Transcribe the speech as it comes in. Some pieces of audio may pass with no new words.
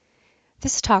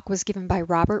This talk was given by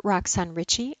Robert Rakusan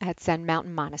Ricci at Zen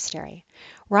Mountain Monastery.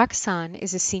 Rakusan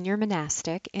is a senior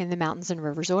monastic in the Mountains and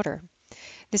Rivers Order.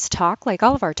 This talk, like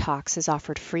all of our talks, is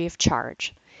offered free of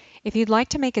charge. If you'd like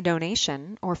to make a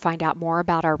donation or find out more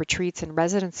about our retreats and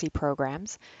residency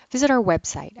programs, visit our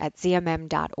website at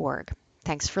zmm.org.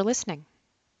 Thanks for listening.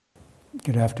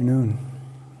 Good afternoon.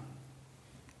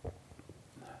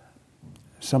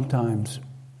 Sometimes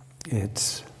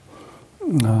it's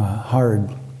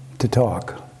hard to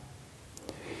talk.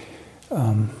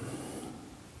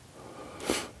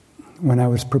 When I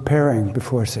was preparing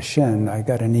before session, I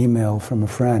got an email from a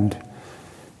friend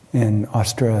in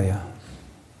Australia.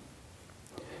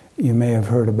 You may have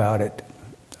heard about it.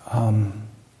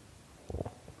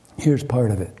 Here's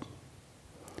part of it.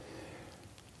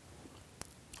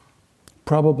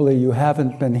 Probably you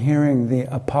haven't been hearing the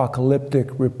apocalyptic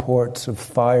reports of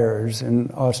fires in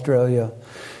Australia.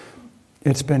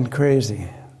 It's been crazy.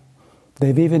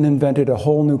 They've even invented a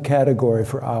whole new category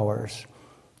for ours,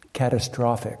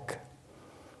 catastrophic,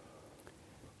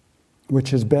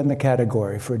 which has been the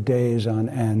category for days on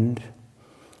end,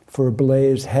 for a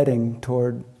blaze heading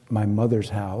toward my mother's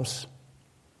house.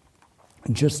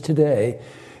 Just today,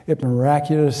 it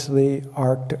miraculously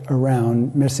arced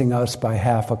around, missing us by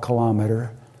half a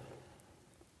kilometer,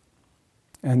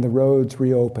 and the roads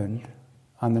reopened.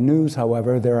 On the news,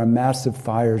 however, there are massive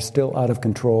fires still out of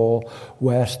control,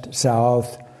 west,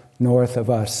 south, north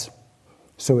of us,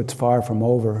 so it's far from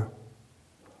over.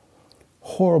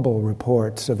 Horrible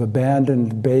reports of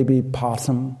abandoned baby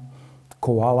possum,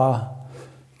 koala,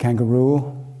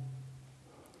 kangaroo,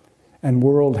 and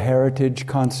World Heritage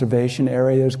Conservation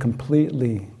areas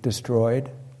completely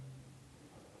destroyed.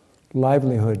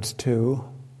 Livelihoods, too.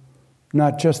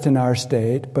 Not just in our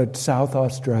state, but South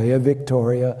Australia,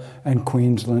 Victoria, and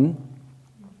Queensland.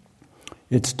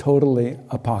 It's totally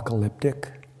apocalyptic.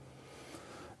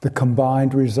 The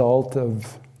combined result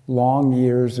of long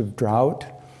years of drought,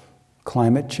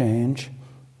 climate change,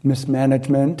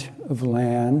 mismanagement of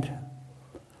land,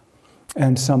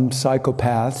 and some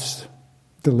psychopaths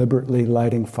deliberately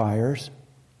lighting fires.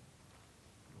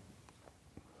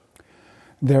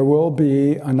 There will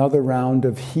be another round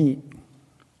of heat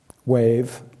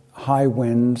wave, high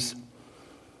winds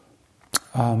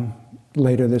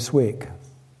later this week.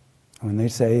 When they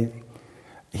say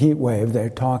heat wave, they're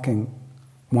talking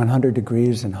 100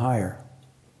 degrees and higher.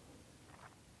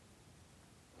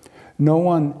 No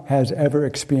one has ever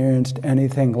experienced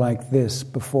anything like this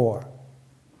before.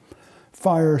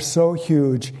 Fire so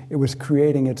huge it was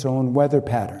creating its own weather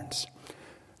patterns.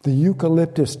 The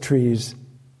eucalyptus trees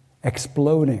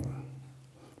exploding.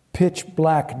 Pitch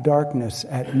black darkness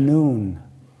at noon.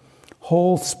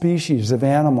 Whole species of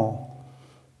animal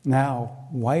now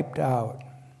wiped out.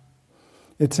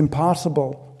 It's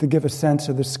impossible to give a sense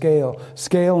of the scale.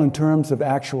 Scale in terms of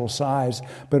actual size,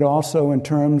 but also in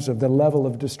terms of the level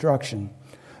of destruction.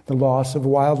 The loss of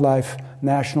wildlife,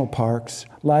 national parks,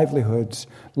 livelihoods,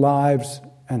 lives,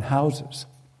 and houses.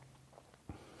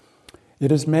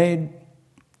 It has made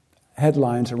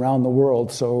headlines around the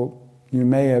world, so you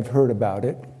may have heard about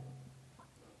it.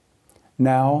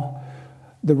 Now,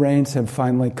 the rains have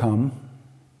finally come,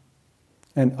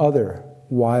 and other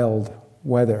wild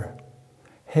weather.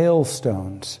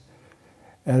 Hailstones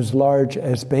as large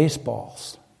as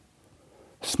baseballs,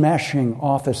 smashing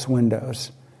office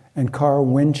windows and car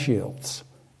windshields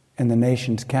in the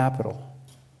nation's capital.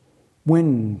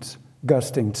 Winds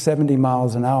gusting 70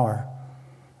 miles an hour,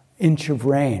 inch of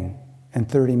rain in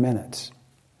 30 minutes.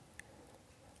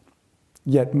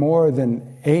 Yet more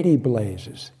than 80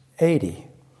 blazes, 80,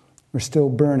 were still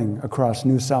burning across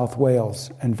New South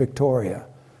Wales and Victoria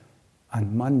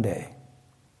on Monday.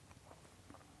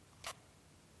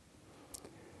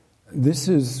 This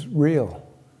is real.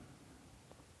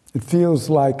 It feels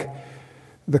like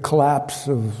the collapse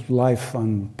of life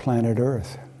on planet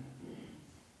Earth.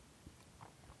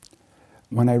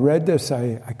 When I read this,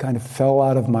 I kind of fell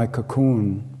out of my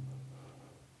cocoon.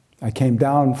 I came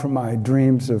down from my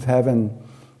dreams of heaven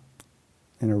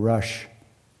in a rush,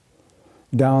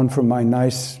 down from my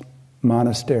nice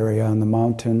monastery on the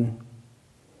mountain.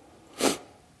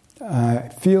 I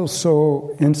feel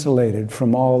so insulated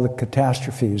from all the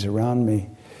catastrophes around me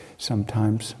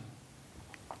sometimes.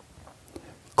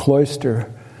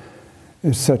 Cloister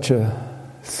is such a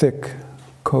thick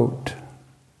coat.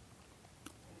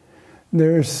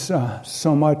 There's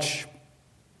so much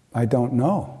I don't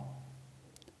know,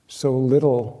 so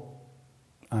little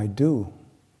I do.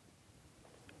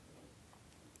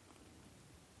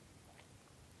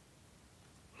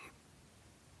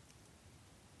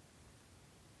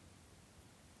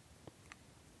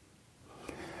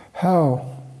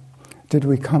 How did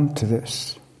we come to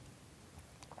this?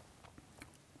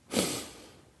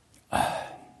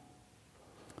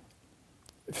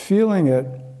 Feeling it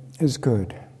is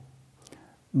good,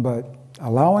 but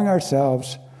allowing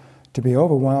ourselves to be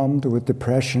overwhelmed with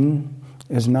depression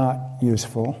is not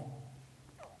useful.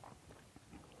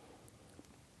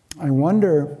 I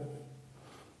wonder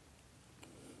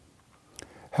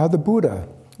how the Buddha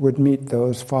would meet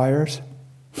those fires,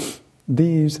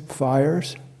 these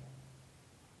fires.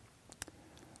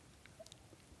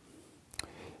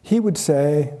 He would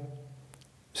say,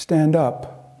 stand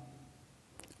up.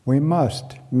 We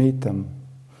must meet them.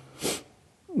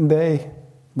 They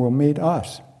will meet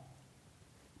us.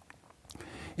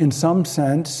 In some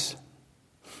sense,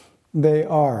 they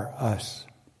are us.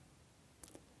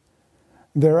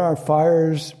 There are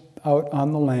fires out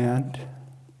on the land,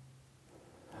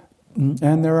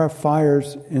 and there are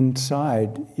fires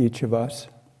inside each of us.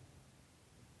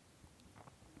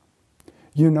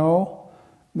 You know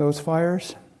those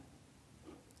fires?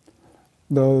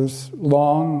 Those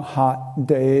long, hot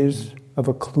days of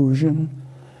occlusion,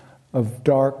 of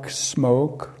dark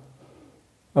smoke,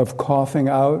 of coughing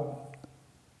out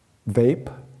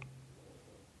vape,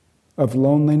 of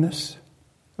loneliness,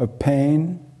 of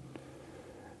pain,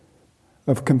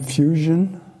 of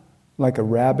confusion, like a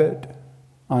rabbit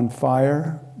on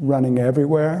fire, running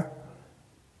everywhere,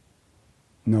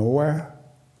 nowhere,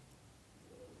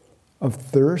 of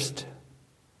thirst,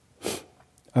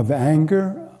 of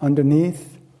anger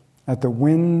underneath at the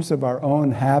winds of our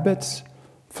own habits,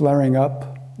 flaring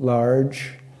up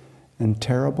large and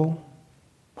terrible.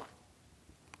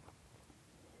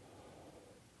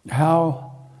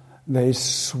 How they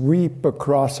sweep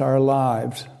across our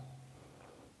lives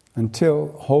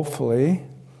until, hopefully,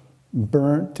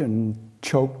 burnt and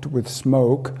choked with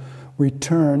smoke, we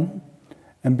turn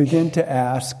and begin to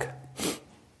ask,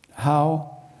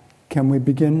 how can we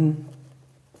begin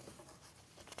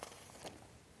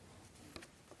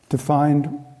to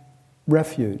find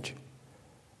refuge,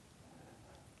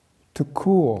 to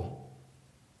cool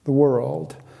the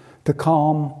world, to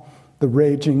calm the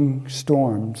raging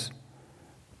storms,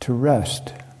 to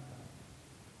rest?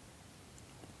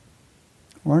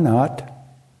 Or not.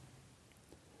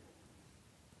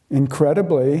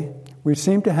 Incredibly, we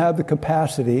seem to have the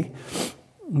capacity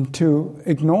to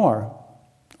ignore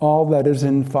all that is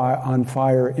on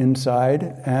fire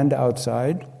inside and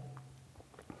outside,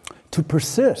 to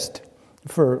persist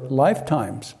for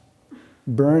lifetimes,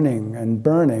 burning,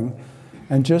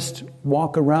 and just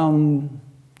walk around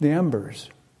the embers.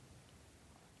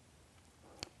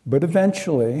 But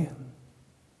eventually,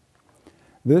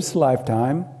 this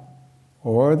lifetime,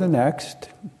 or the next,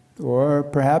 or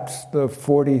perhaps the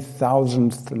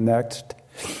 40,000th next,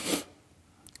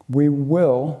 we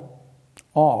will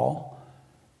all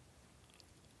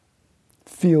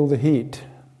feel the heat.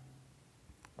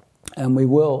 And we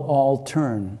will all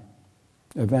turn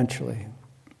eventually.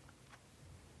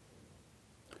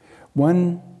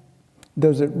 When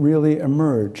does it really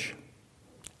emerge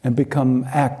and become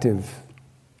active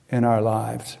in our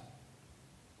lives?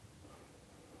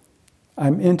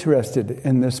 I'm interested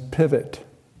in this pivot,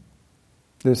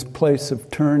 this place of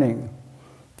turning,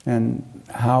 and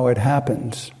how it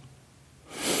happens.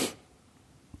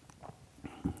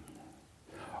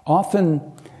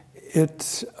 Often,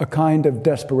 it's a kind of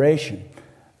desperation,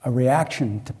 a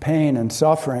reaction to pain and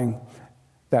suffering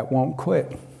that won't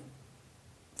quit.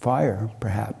 Fire,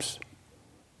 perhaps.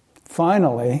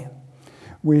 Finally,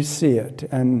 we see it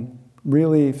and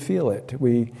really feel it.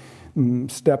 We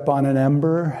step on an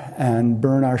ember and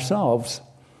burn ourselves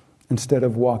instead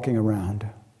of walking around.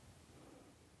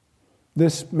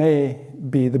 This may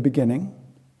be the beginning,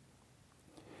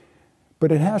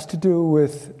 but it has to do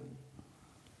with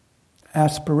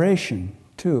aspiration,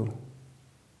 too.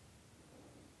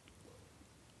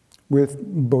 With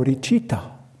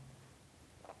bodhicitta.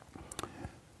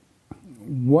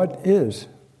 What is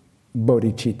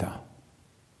bodhicitta?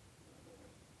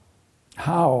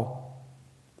 How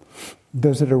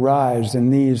does it arise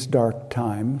in these dark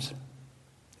times,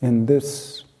 in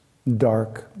this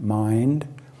dark mind?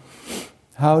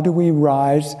 How do we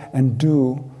rise and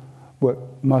do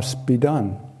what must be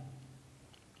done?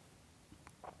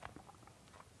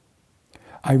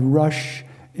 I rush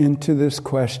into this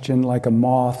question like a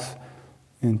moth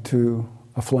into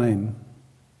a flame.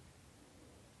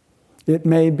 It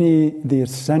may be the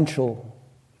essential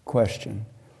question,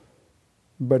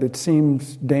 but it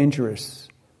seems dangerous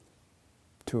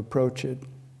to approach it.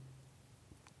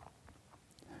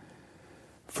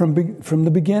 From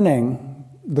the beginning,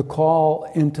 the call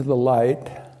into the light,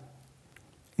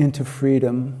 into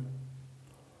freedom,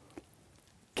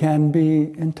 can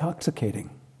be intoxicating,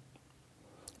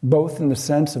 both in the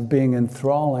sense of being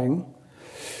enthralling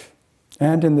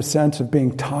and in the sense of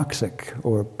being toxic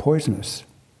or poisonous.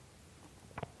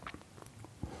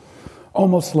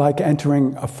 Almost like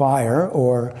entering a fire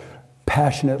or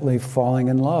passionately falling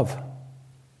in love.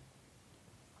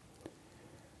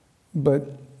 But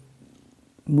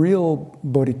real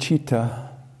bodhicitta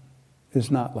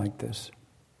is not like this.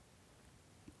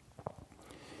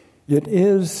 It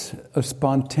is a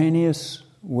spontaneous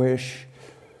wish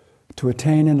to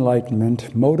attain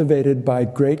enlightenment, motivated by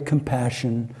great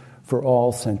compassion for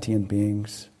all sentient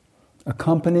beings,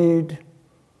 accompanied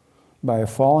by a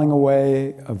falling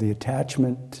away of the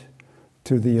attachment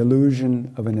to the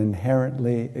illusion of an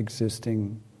inherently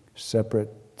existing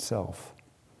separate self.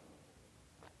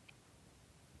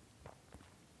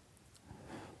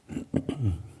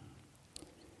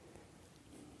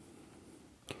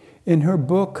 In her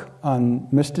book on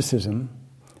mysticism,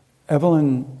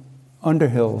 Evelyn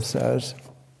Underhill says,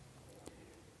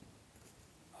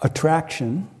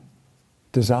 attraction,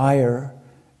 desire,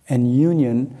 and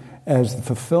union as the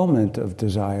fulfillment of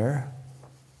desire,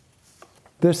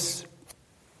 this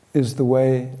is the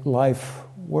way life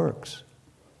works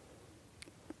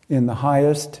in the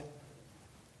highest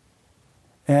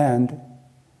and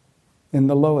in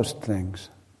the lowest things.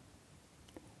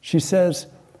 She says,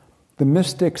 the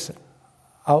mystic's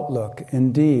outlook,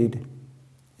 indeed,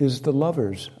 is the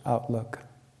lover's outlook.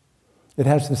 It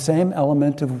has the same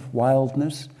element of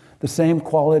wildness, the same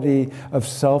quality of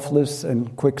selfless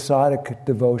and quixotic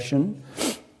devotion,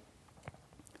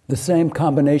 the same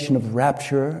combination of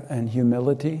rapture and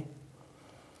humility.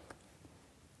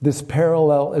 This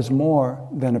parallel is more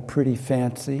than a pretty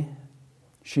fancy.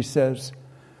 She says,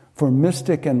 for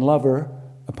mystic and lover,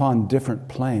 upon different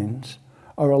planes,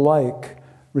 are alike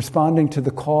responding to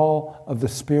the call of the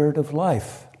spirit of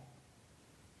life.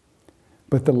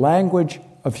 But the language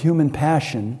of human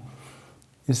passion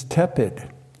is tepid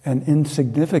and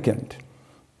insignificant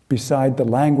beside the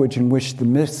language in which the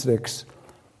mystics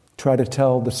try to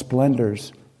tell the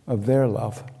splendors of their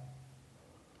love.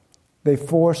 They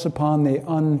force upon the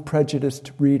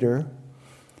unprejudiced reader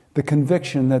the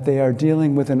conviction that they are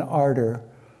dealing with an ardor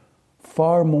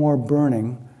far more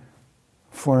burning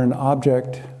for an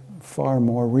object far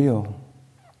more real.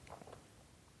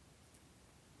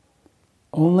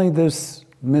 Only this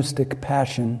mystic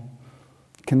passion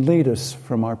can lead us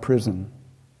from our prison.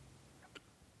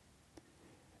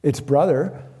 Its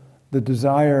brother, the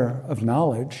desire of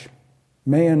knowledge,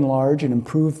 may enlarge and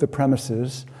improve the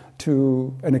premises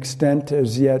to an extent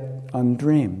as yet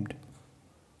undreamed,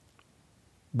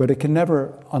 but it can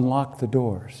never unlock the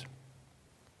doors.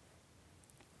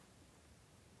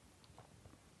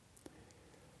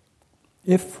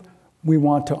 If we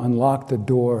want to unlock the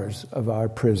doors of our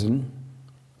prison,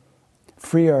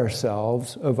 free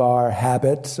ourselves of our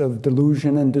habits of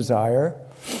delusion and desire,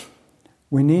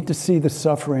 we need to see the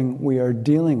suffering we are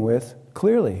dealing with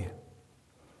clearly.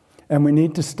 And we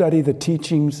need to study the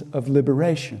teachings of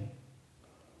liberation.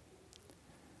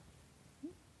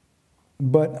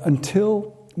 But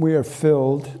until we are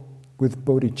filled with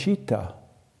bodhicitta,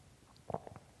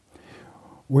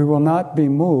 we will not be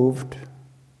moved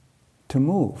to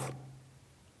move.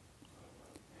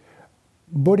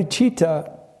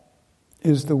 Bodhicitta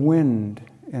is the wind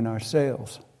in our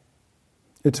sails.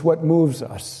 It's what moves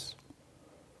us.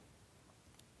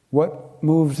 What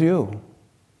moves you?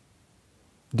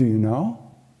 Do you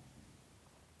know?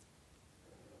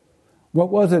 What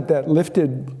was it that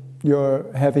lifted your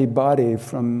heavy body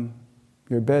from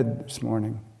your bed this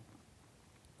morning?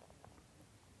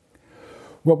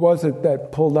 What was it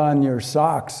that pulled on your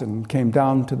socks and came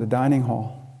down to the dining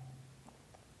hall?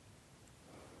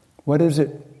 What is it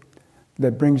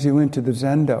that brings you into the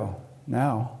zendo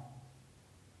now?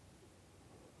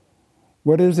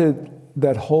 What is it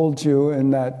that holds you in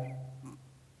that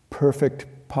perfect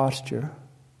posture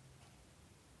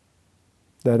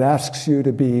that asks you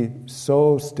to be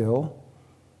so still,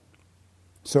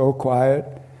 so quiet,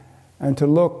 and to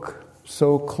look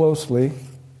so closely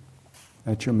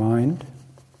at your mind?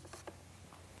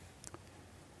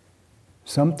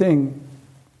 Something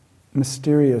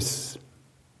mysterious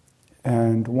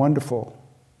and wonderful,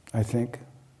 I think.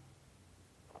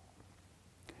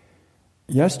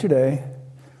 Yesterday,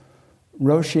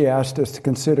 Roshi asked us to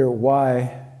consider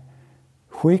why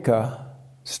Huika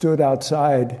stood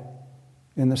outside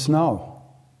in the snow.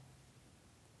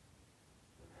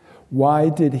 Why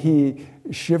did he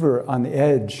shiver on the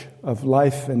edge of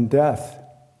life and death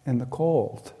in the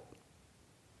cold?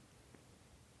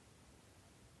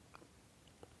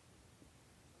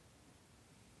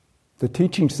 The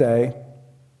teachings say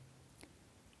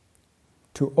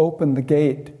to open the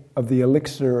gate of the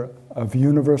elixir of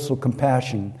universal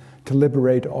compassion to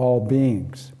liberate all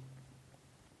beings.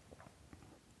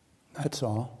 That's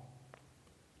all.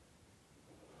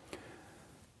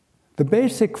 The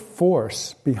basic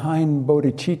force behind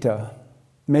bodhicitta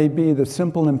may be the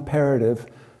simple imperative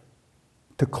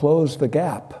to close the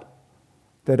gap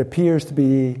that appears to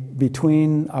be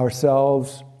between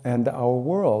ourselves and our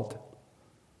world,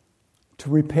 to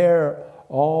repair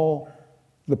all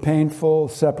the painful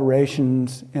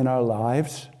separations in our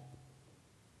lives.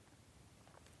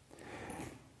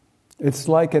 It's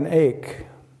like an ache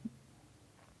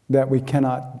that we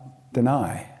cannot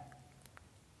deny.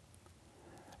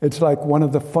 It's like one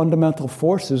of the fundamental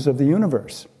forces of the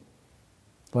universe,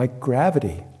 like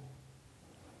gravity.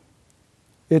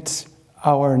 It's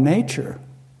our nature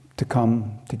to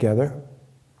come together.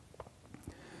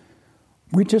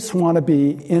 We just want to be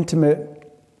intimate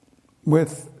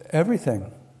with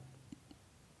everything,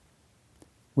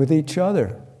 with each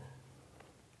other,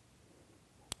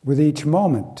 with each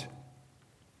moment.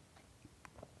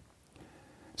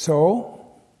 So,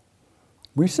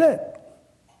 we sit,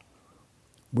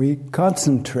 we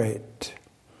concentrate,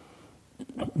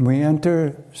 we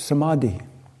enter samadhi,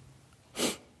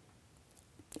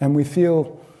 and we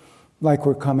feel like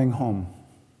we're coming home.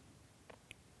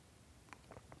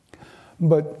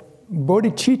 But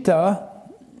bodhicitta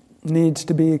needs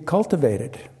to be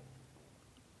cultivated.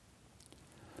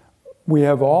 We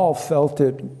have all felt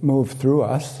it move through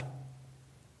us,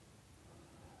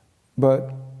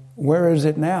 but where is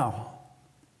it now?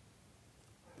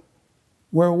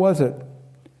 Where was it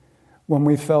when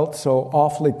we felt so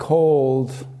awfully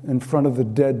cold in front of the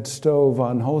dead stove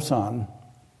on Hosan?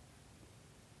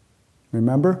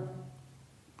 Remember?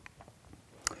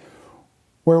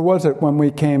 Where was it when we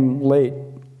came late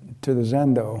to the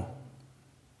zendo?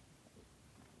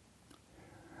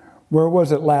 Where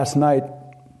was it last night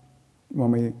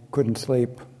when we couldn't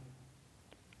sleep?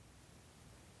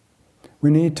 We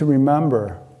need to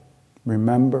remember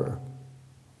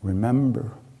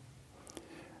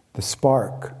the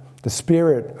spark, the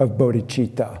spirit of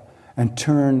bodhicitta, and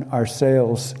turn our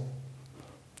sails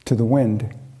to the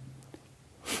wind.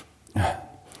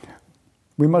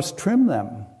 We must trim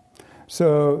them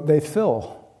so they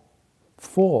fill,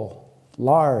 full,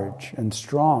 large, and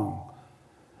strong,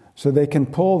 so they can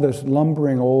pull this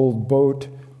lumbering old boat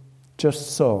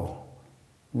just so,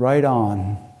 right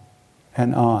on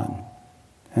and on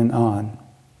and on.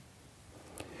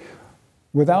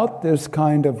 Without this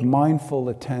kind of mindful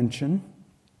attention,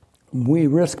 we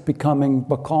risk becoming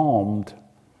becalmed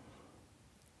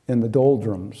in the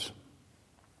doldrums.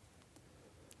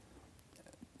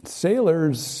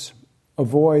 Sailors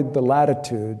avoid the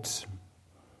latitudes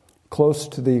close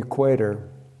to the equator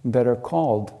that are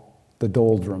called the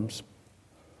doldrums,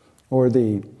 or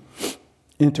the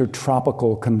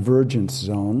intertropical convergence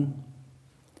zone,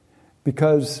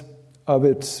 because of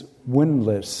its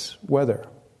windless weather.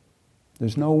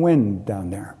 There's no wind down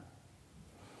there.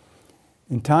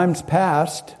 In times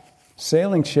past,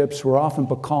 sailing ships were often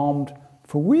becalmed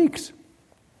for weeks.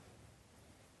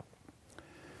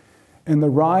 In the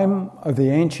Rime of the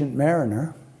Ancient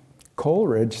Mariner,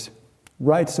 Coleridge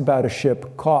writes about a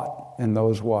ship caught in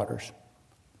those waters.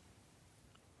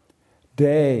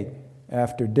 Day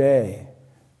after day,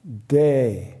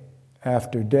 day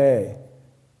after day,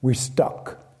 we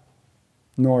stuck,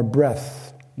 nor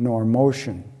breath nor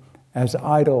motion, as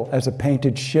idle as a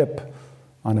painted ship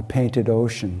on a painted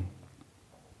ocean.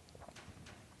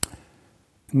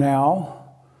 Now,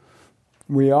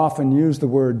 we often use the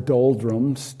word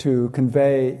doldrums to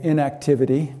convey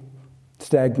inactivity,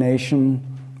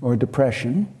 stagnation, or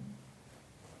depression,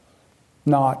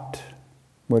 not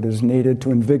what is needed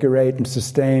to invigorate and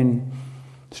sustain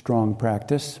strong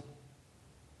practice.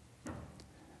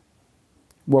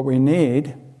 What we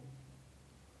need,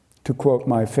 to quote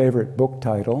my favorite book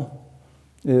title,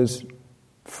 is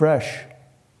fresh,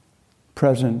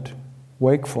 present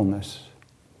wakefulness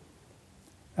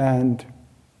and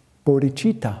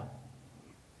bodhicitta.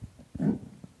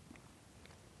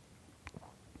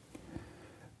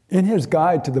 In his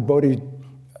guide to the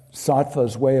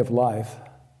Bodhisattva's way of life,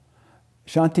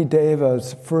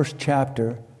 Shantideva's first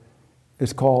chapter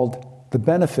is called The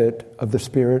Benefit of the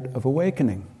Spirit of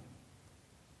Awakening.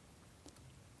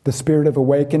 The Spirit of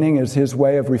Awakening is his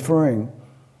way of referring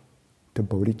to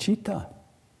bodhicitta.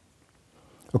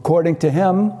 According to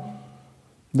him,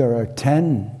 there are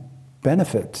 10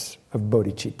 benefits of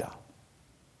bodhicitta.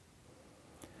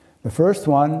 The first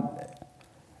one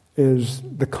is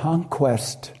the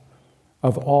conquest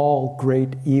of all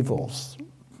great evils.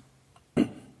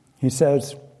 He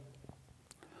says,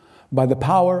 By the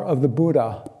power of the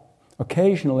Buddha,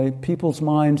 occasionally people's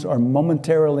minds are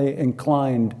momentarily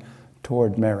inclined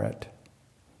toward merit.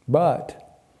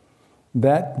 But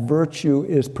that virtue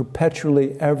is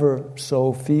perpetually ever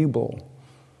so feeble,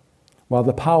 while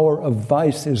the power of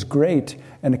vice is great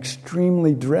and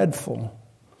extremely dreadful.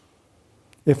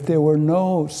 If there were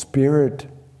no spirit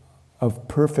of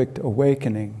perfect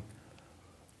awakening,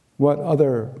 what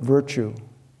other virtue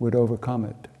would overcome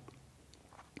it?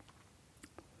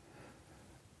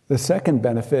 The second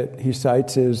benefit he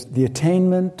cites is the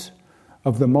attainment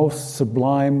of the most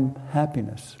sublime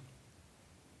happiness.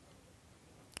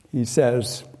 He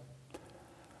says,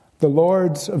 the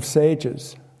lords of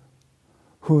sages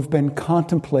who've been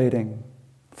contemplating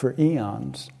for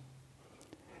eons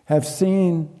have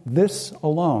seen this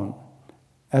alone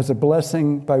as a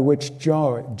blessing by which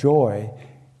joy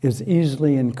is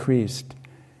easily increased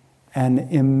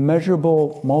and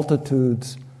immeasurable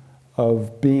multitudes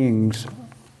of beings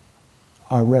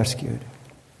are rescued.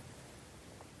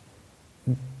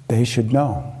 They should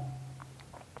know.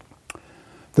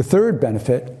 The third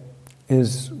benefit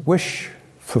is wish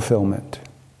fulfillment,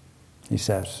 he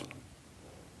says.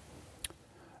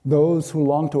 Those who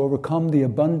long to overcome the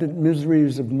abundant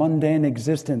miseries of mundane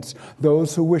existence,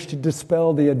 those who wish to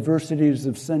dispel the adversities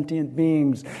of sentient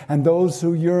beings, and those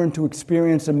who yearn to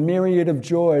experience a myriad of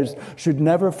joys should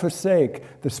never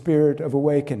forsake the spirit of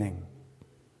awakening.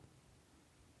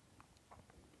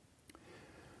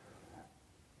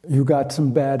 You got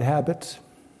some bad habits?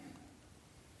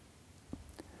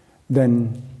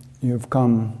 Then you've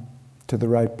come to the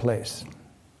right place.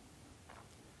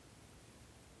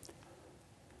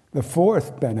 The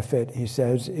fourth benefit, he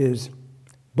says, is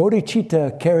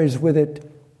bodhicitta carries with it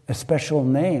a special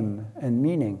name and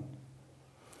meaning.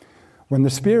 When the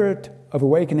spirit of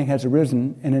awakening has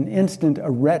arisen, in an instant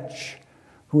a wretch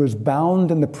who is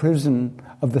bound in the prison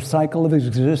of the cycle of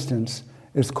existence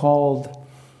is called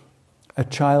a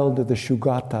child of the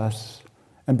Shugatas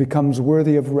and becomes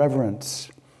worthy of reverence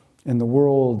in the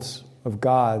worlds of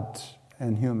gods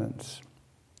and humans.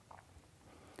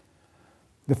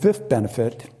 The fifth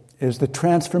benefit is the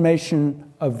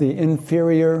transformation of the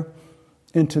inferior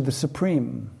into the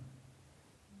supreme.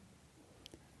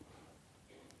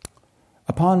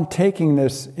 Upon taking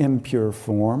this impure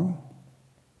form,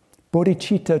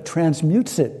 bodhicitta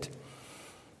transmutes it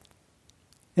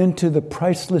into the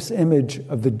priceless image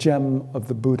of the gem of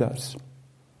the Buddhas.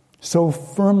 So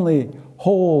firmly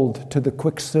hold to the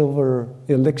quicksilver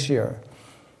elixir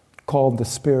called the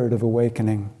spirit of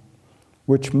awakening,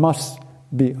 which must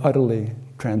be utterly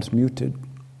transmuted.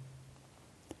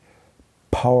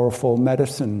 Powerful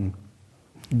medicine,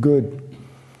 good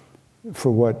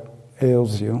for what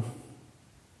ails you.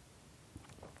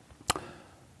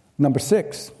 Number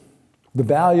 6, the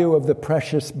value of the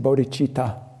precious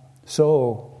bodhicitta,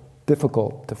 so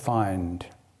difficult to find.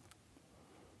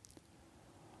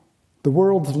 The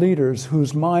world's leaders,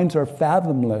 whose minds are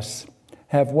fathomless,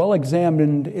 have well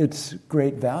examined its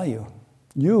great value.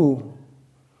 You,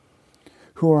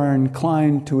 who are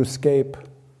inclined to escape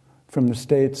from the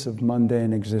states of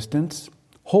mundane existence,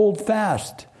 hold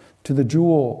fast to the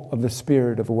jewel of the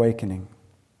spirit of awakening.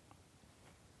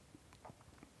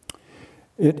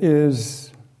 It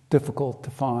is difficult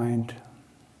to find,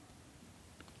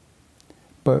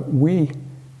 but we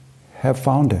have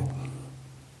found it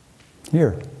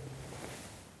here.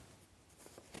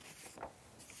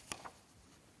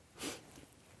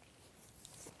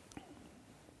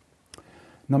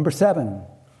 Number 7,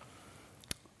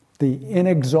 the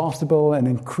inexhaustible and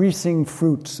increasing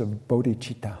fruits of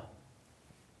bodhicitta.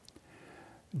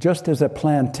 Just as a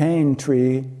plantain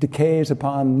tree decays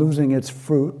upon losing its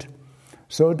fruit,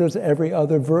 so does every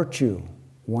other virtue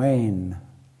wane.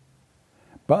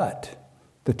 But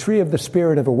the tree of the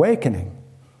spirit of awakening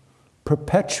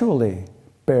perpetually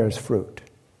bears fruit,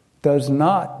 does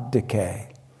not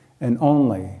decay, and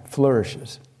only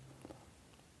flourishes.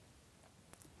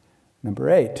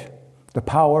 Number 8, the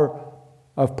power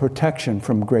of protection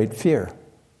from great fear.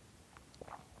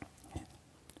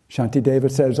 Shantideva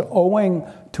says, owing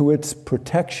to its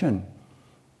protection,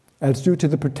 as due to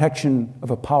the protection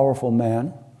of a powerful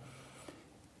man,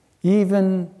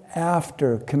 even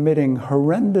after committing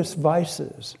horrendous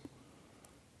vices,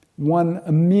 one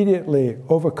immediately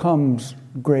overcomes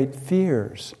great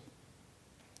fears.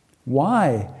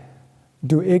 Why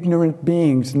do ignorant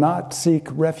beings not seek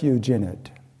refuge in it?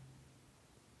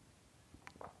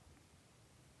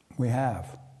 We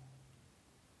have.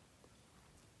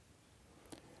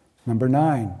 Number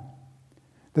 9,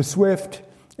 the swift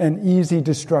and easy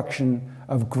destruction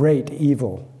of great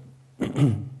evil.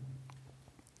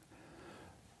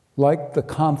 Like the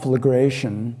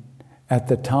conflagration at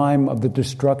the time of the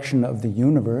destruction of the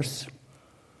universe,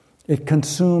 it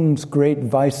consumes great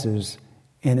vices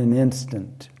in an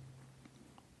instant.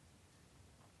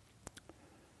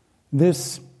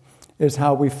 This is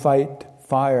how we fight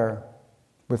fire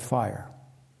with fire.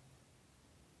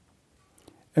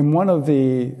 In one of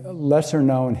the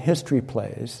lesser-known history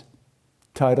plays,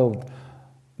 titled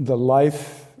The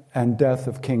Life and Death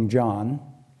of King John,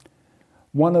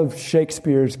 one of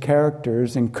Shakespeare's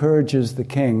characters encourages the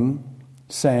king,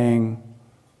 saying,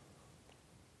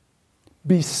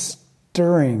 "Be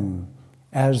stirring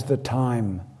as the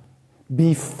time,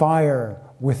 be fire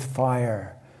with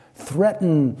fire,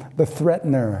 threaten the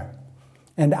threatener,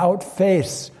 and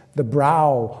outface the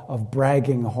brow of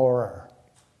bragging horror."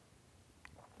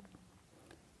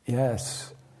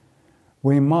 Yes,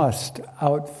 we must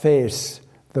outface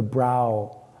the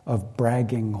brow of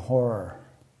bragging horror.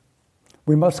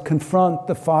 We must confront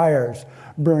the fires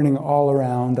burning all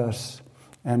around us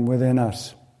and within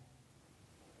us.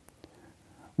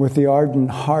 With the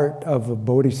ardent heart of a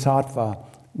bodhisattva,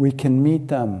 we can meet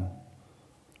them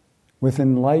with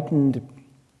enlightened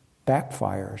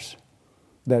backfires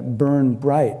that burn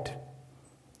bright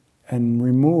and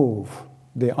remove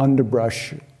the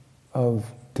underbrush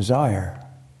of desire.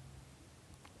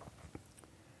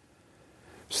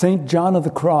 St. John of the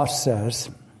Cross says,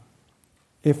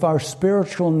 if our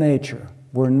spiritual nature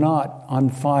were not on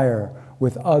fire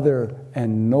with other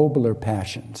and nobler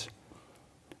passions,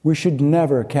 we should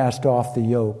never cast off the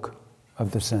yoke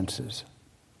of the senses.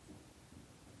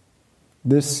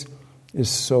 This is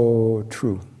so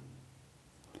true.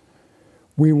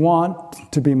 We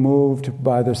want to be moved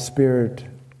by the spirit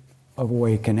of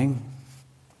awakening,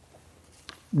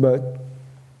 but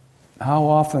how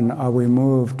often are we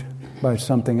moved by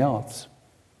something else?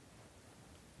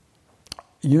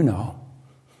 You know,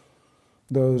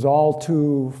 those all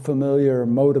too familiar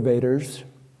motivators: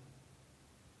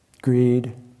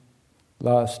 greed,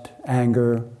 lust,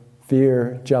 anger,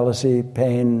 fear, jealousy,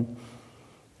 pain,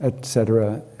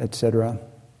 etc., etc.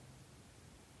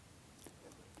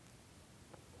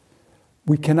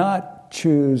 We cannot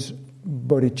choose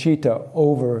bodhicitta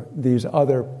over these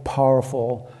other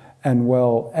powerful and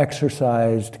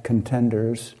well-exercised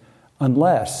contenders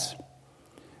unless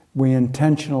we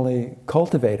intentionally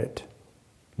cultivate it,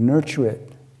 nurture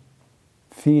it,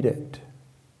 feed it.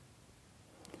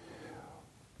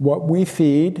 What we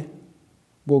feed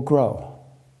will grow.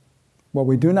 What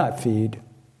we do not feed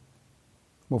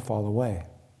will fall away.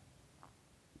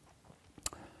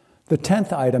 The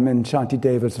 10th item in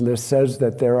Shantideva's list says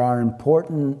that there are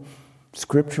important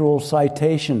scriptural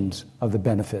citations of the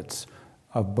benefits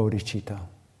of bodhicitta.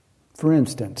 For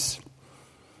instance,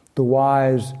 the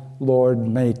wise Lord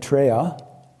Maitreya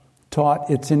taught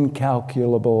its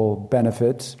incalculable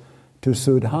benefits to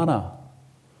Sudhana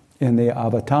in the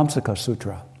Avatamsaka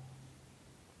Sutra.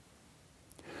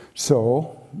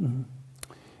 So,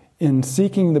 in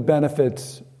seeking the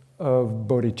benefits of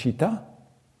bodhicitta,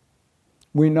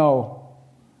 we know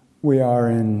we are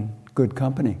in good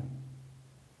company.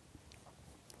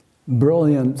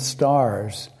 Brilliant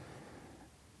stars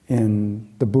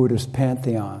in the Buddhist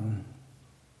pantheon.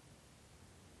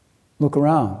 Look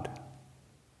around.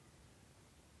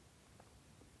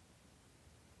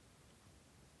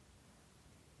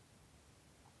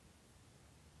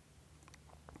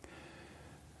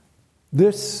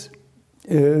 This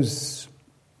is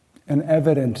an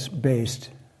evidence-based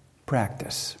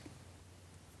practice.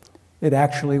 It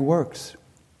actually works.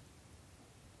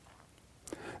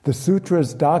 The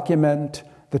sutras document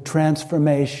the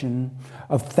transformation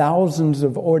of thousands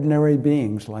of ordinary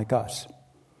beings like us.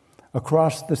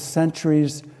 Across the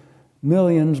centuries,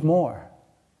 millions more.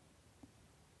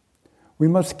 We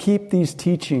must keep these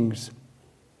teachings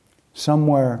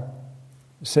somewhere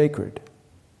sacred.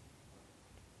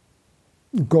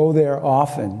 Go there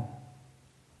often.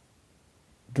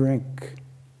 Drink.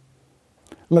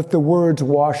 Let the words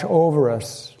wash over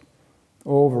us,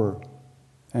 over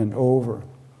and over.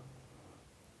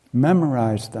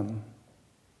 Memorize them.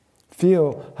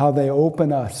 Feel how they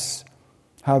open us,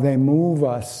 how they move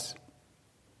us.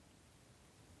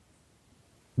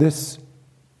 This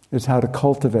is how to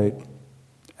cultivate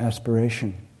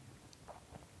aspiration.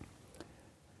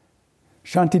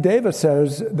 Shantideva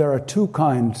says there are two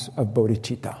kinds of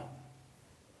bodhicitta: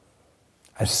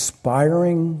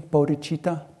 aspiring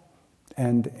bodhicitta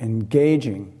and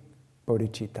engaging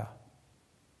bodhicitta.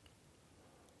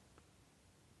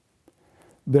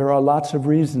 There are lots of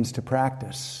reasons to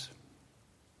practice.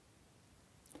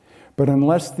 But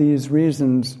unless these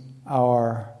reasons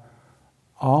are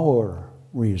our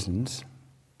reasons,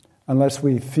 unless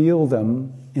we feel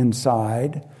them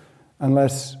inside,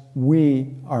 unless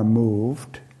we are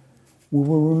moved, we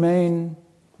will remain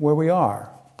where we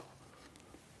are,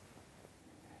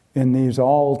 in these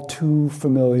all too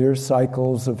familiar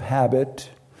cycles of habit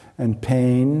and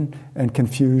pain and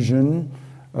confusion,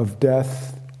 of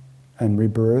death and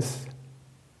rebirth.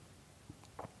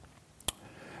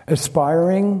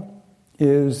 Aspiring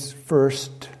is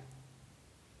first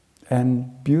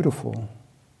and beautiful,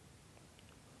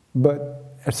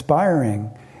 but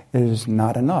aspiring is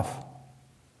not enough.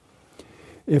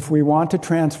 If we want to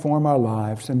transform our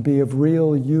lives and be of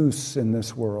real use in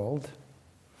this world,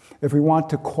 if we want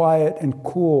to quiet and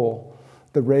cool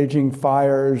the raging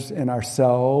fires in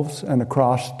ourselves and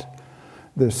across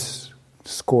this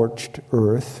scorched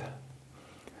earth,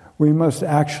 we must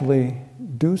actually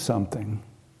do something.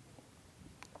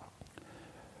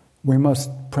 We must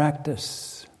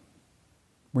practice.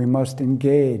 We must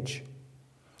engage.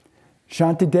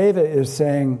 Shantideva is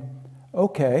saying,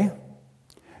 okay,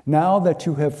 now that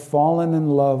you have fallen in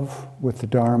love with the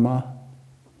Dharma,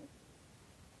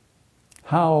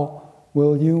 how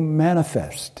will you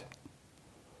manifest?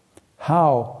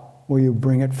 How will you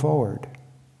bring it forward?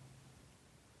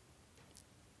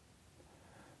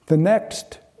 The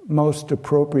next most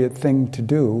appropriate thing to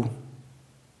do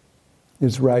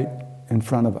is right in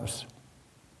front of us.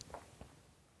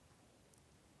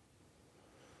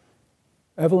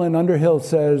 Evelyn Underhill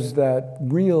says that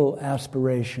real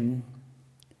aspiration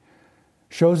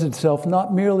shows itself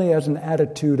not merely as an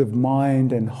attitude of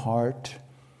mind and heart,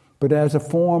 but as a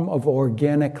form of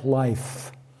organic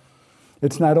life.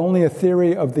 It's not only a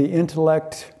theory of the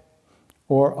intellect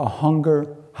or a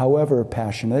hunger, however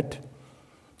passionate,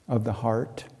 of the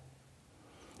heart.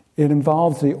 It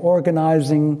involves the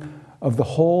organizing of the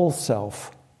whole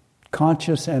self,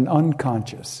 conscious and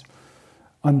unconscious,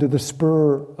 under the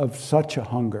spur of such a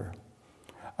hunger,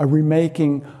 a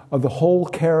remaking of the whole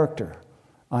character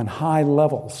on high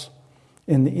levels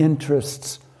in the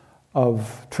interests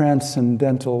of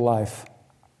transcendental life.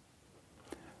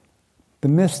 The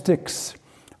mystics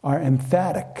are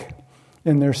emphatic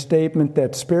in their statement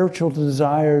that spiritual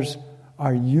desires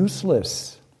are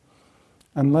useless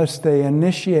unless they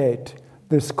initiate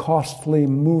this costly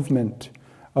movement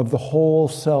of the whole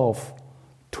self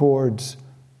towards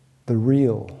the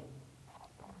real.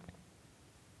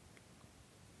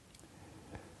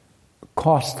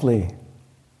 Costly,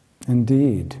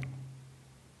 indeed.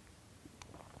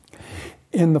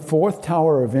 In the fourth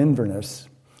tower of Inverness,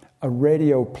 a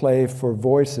radio play for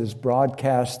voices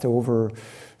broadcast over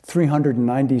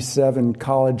 397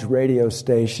 college radio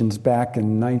stations back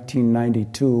in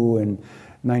 1992 and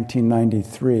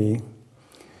 1993,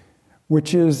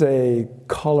 which is a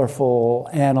colorful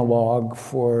analog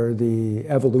for the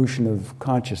evolution of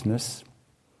consciousness.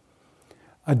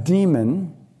 A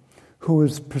demon who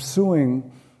is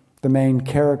pursuing the main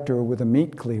character with a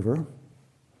meat cleaver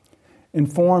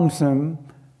informs him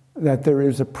that there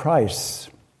is a price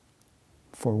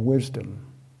for wisdom.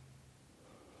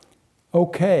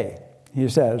 Okay, he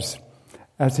says,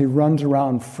 as he runs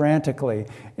around frantically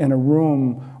in a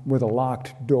room with a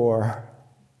locked door.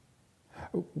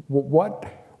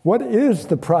 What is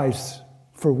the price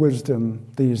for wisdom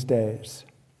these days?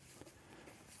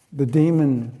 The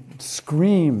demon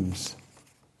screams,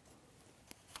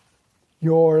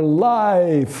 "Your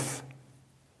life!"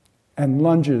 and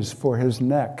lunges for his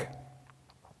neck.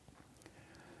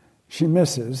 She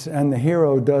misses, and the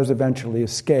hero does eventually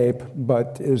escape,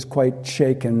 but is quite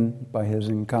shaken by his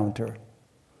encounter.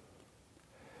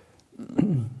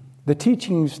 The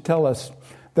teachings tell us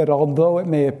that although it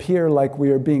may appear like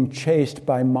we are being chased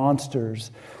by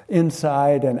monsters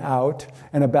inside and out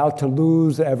and about to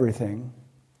lose everything,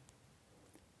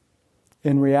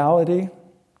 in reality,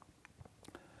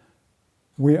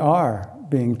 we are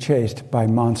being chased by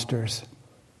monsters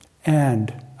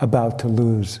and about to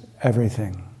lose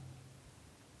everything.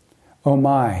 Oh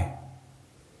my,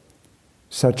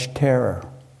 such terror,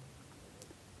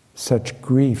 such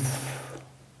grief,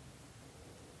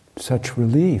 such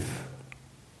relief,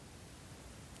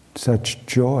 such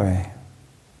joy.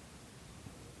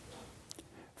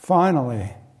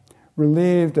 Finally,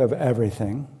 relieved of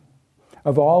everything,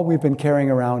 of all we've been carrying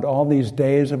around all these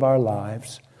days of our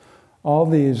lives, all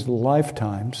these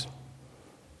lifetimes,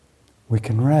 we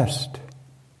can rest.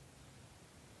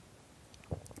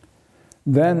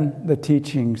 Then the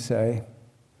teachings say,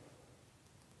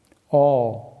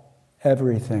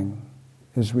 everything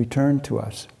is returned to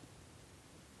us,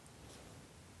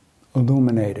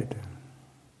 illuminated.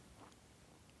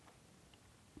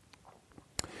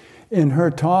 In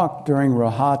her talk during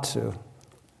Rohatsu,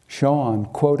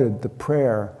 Shoan quoted the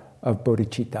prayer of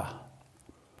bodhicitta.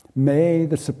 May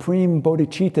the supreme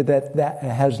bodhicitta that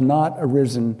has not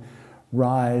arisen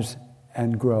rise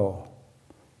and grow.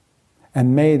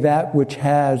 And may that which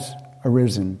has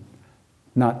arisen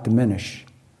not diminish,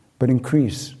 but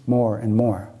increase more and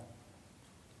more.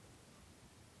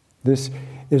 This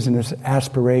is an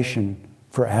aspiration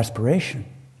for aspiration.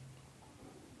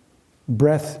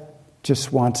 Breath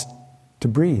just wants to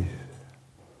breathe.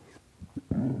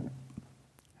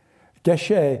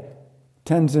 Geshe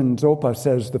Tenzin Zopa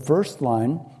says the first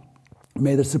line,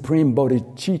 may the supreme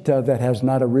bodhicitta that has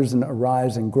not arisen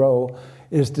arise and grow,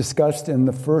 is discussed in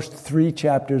the first 3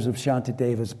 chapters of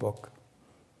Shantideva's book.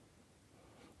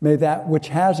 May that which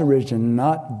has arisen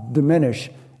not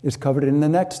diminish is covered in the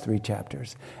next 3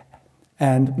 chapters.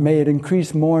 And may it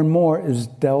increase more and more is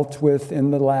dealt with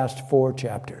in the last 4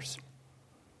 chapters.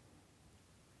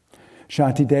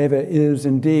 Shantideva is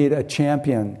indeed a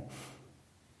champion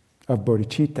of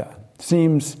bodhicitta.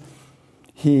 Seems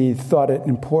he thought it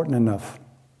important enough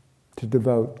to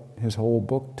devote his whole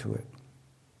book to it.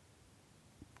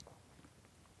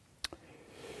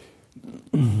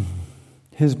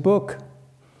 His book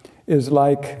is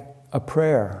like a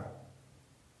prayer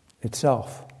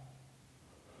itself.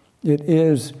 It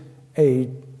is a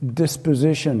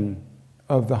disposition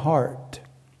of the heart.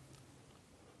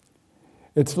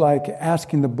 It's like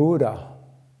asking the Buddha,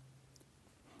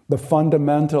 the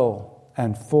fundamental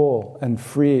and full and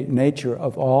free nature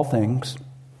of all things,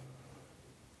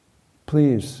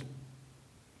 please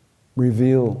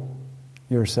reveal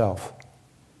yourself.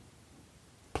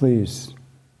 Please.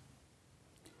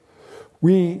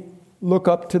 We look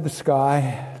up to the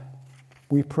sky,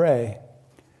 we pray,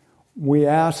 we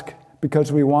ask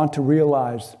because we want to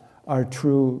realize our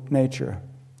true nature,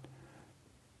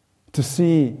 to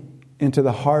see into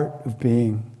the heart of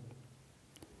being.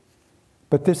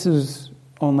 But this is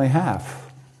only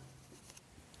half.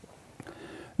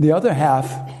 The other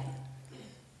half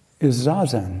is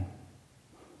zazen.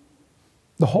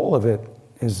 The whole of it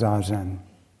is zazen.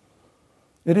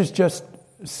 It is just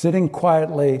sitting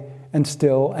quietly and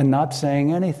still and not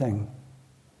saying anything.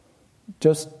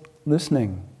 Just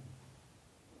listening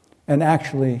and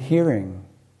actually hearing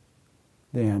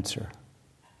the answer.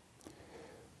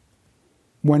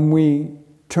 When we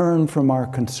turn from our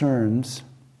concerns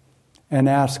and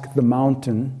ask the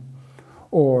mountain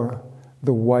or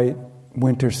the white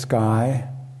winter sky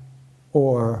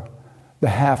or the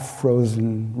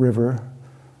half-frozen river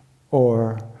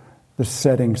or the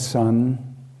setting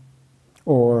sun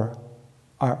or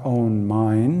our own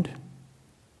mind,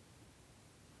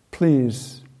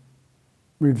 please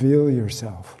reveal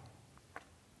yourself.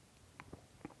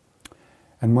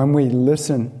 And when we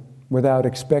listen without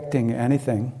expecting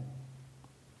anything,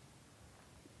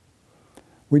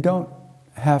 we don't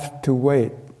have to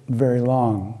wait very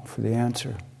long for the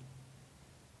answer.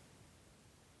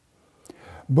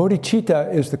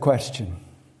 Bodhicitta is the question.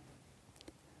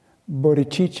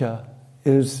 Bodhicitta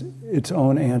is its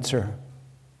own answer.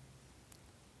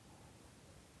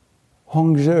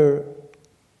 Hongzhi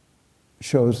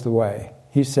shows the way.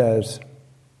 He says,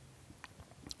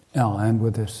 and I'll end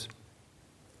with this,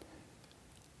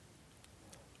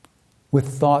 with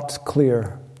thoughts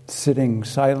clear, sitting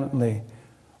silently,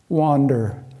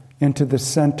 wander into the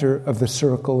center of the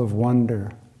circle of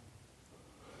wonder.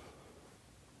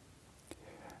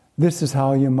 This is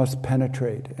how you must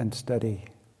penetrate and study.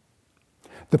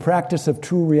 The practice of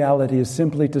true reality is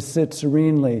simply to sit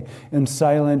serenely in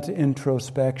silent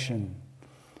introspection.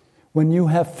 When you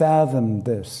have fathomed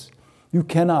this, you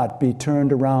cannot be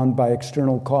turned around by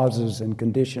external causes and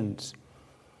conditions.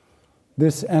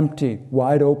 This empty,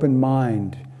 wide-open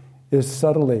mind is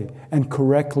subtly and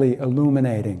correctly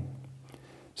illuminating,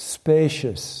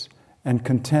 spacious and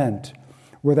content,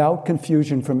 without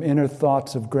confusion from inner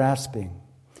thoughts of grasping.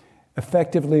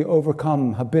 Effectively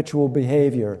overcome habitual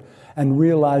behavior and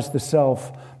realize the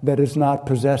self that is not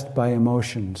possessed by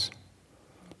emotions.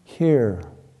 Here,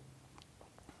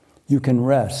 you can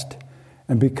rest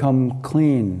and become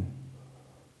clean,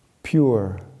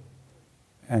 pure,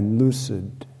 and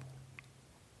lucid.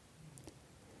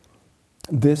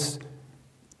 This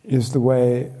is the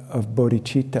way of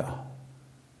bodhicitta.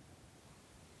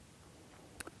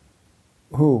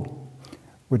 Who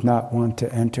would not want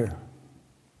to enter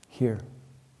here?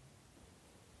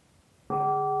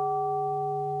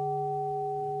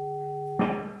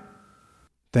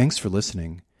 Thanks for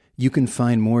listening. You can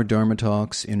find more Dharma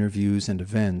talks, interviews, and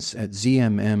events at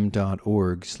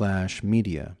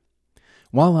zmm.org/media.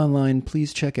 While online,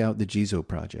 please check out the Jizo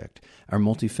Project, our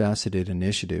multifaceted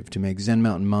initiative to make Zen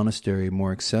Mountain Monastery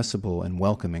more accessible and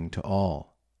welcoming to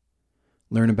all.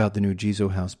 Learn about the new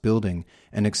Jizo House building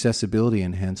and accessibility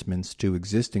enhancements to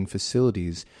existing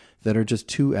facilities that are just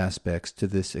two aspects to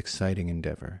this exciting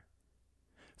endeavor.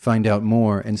 Find out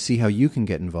more and see how you can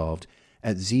get involved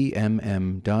at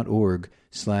zmm.org/Jizo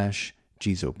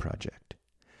Project.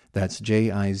 That's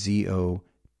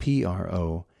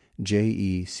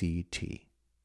JIZOPROJECT.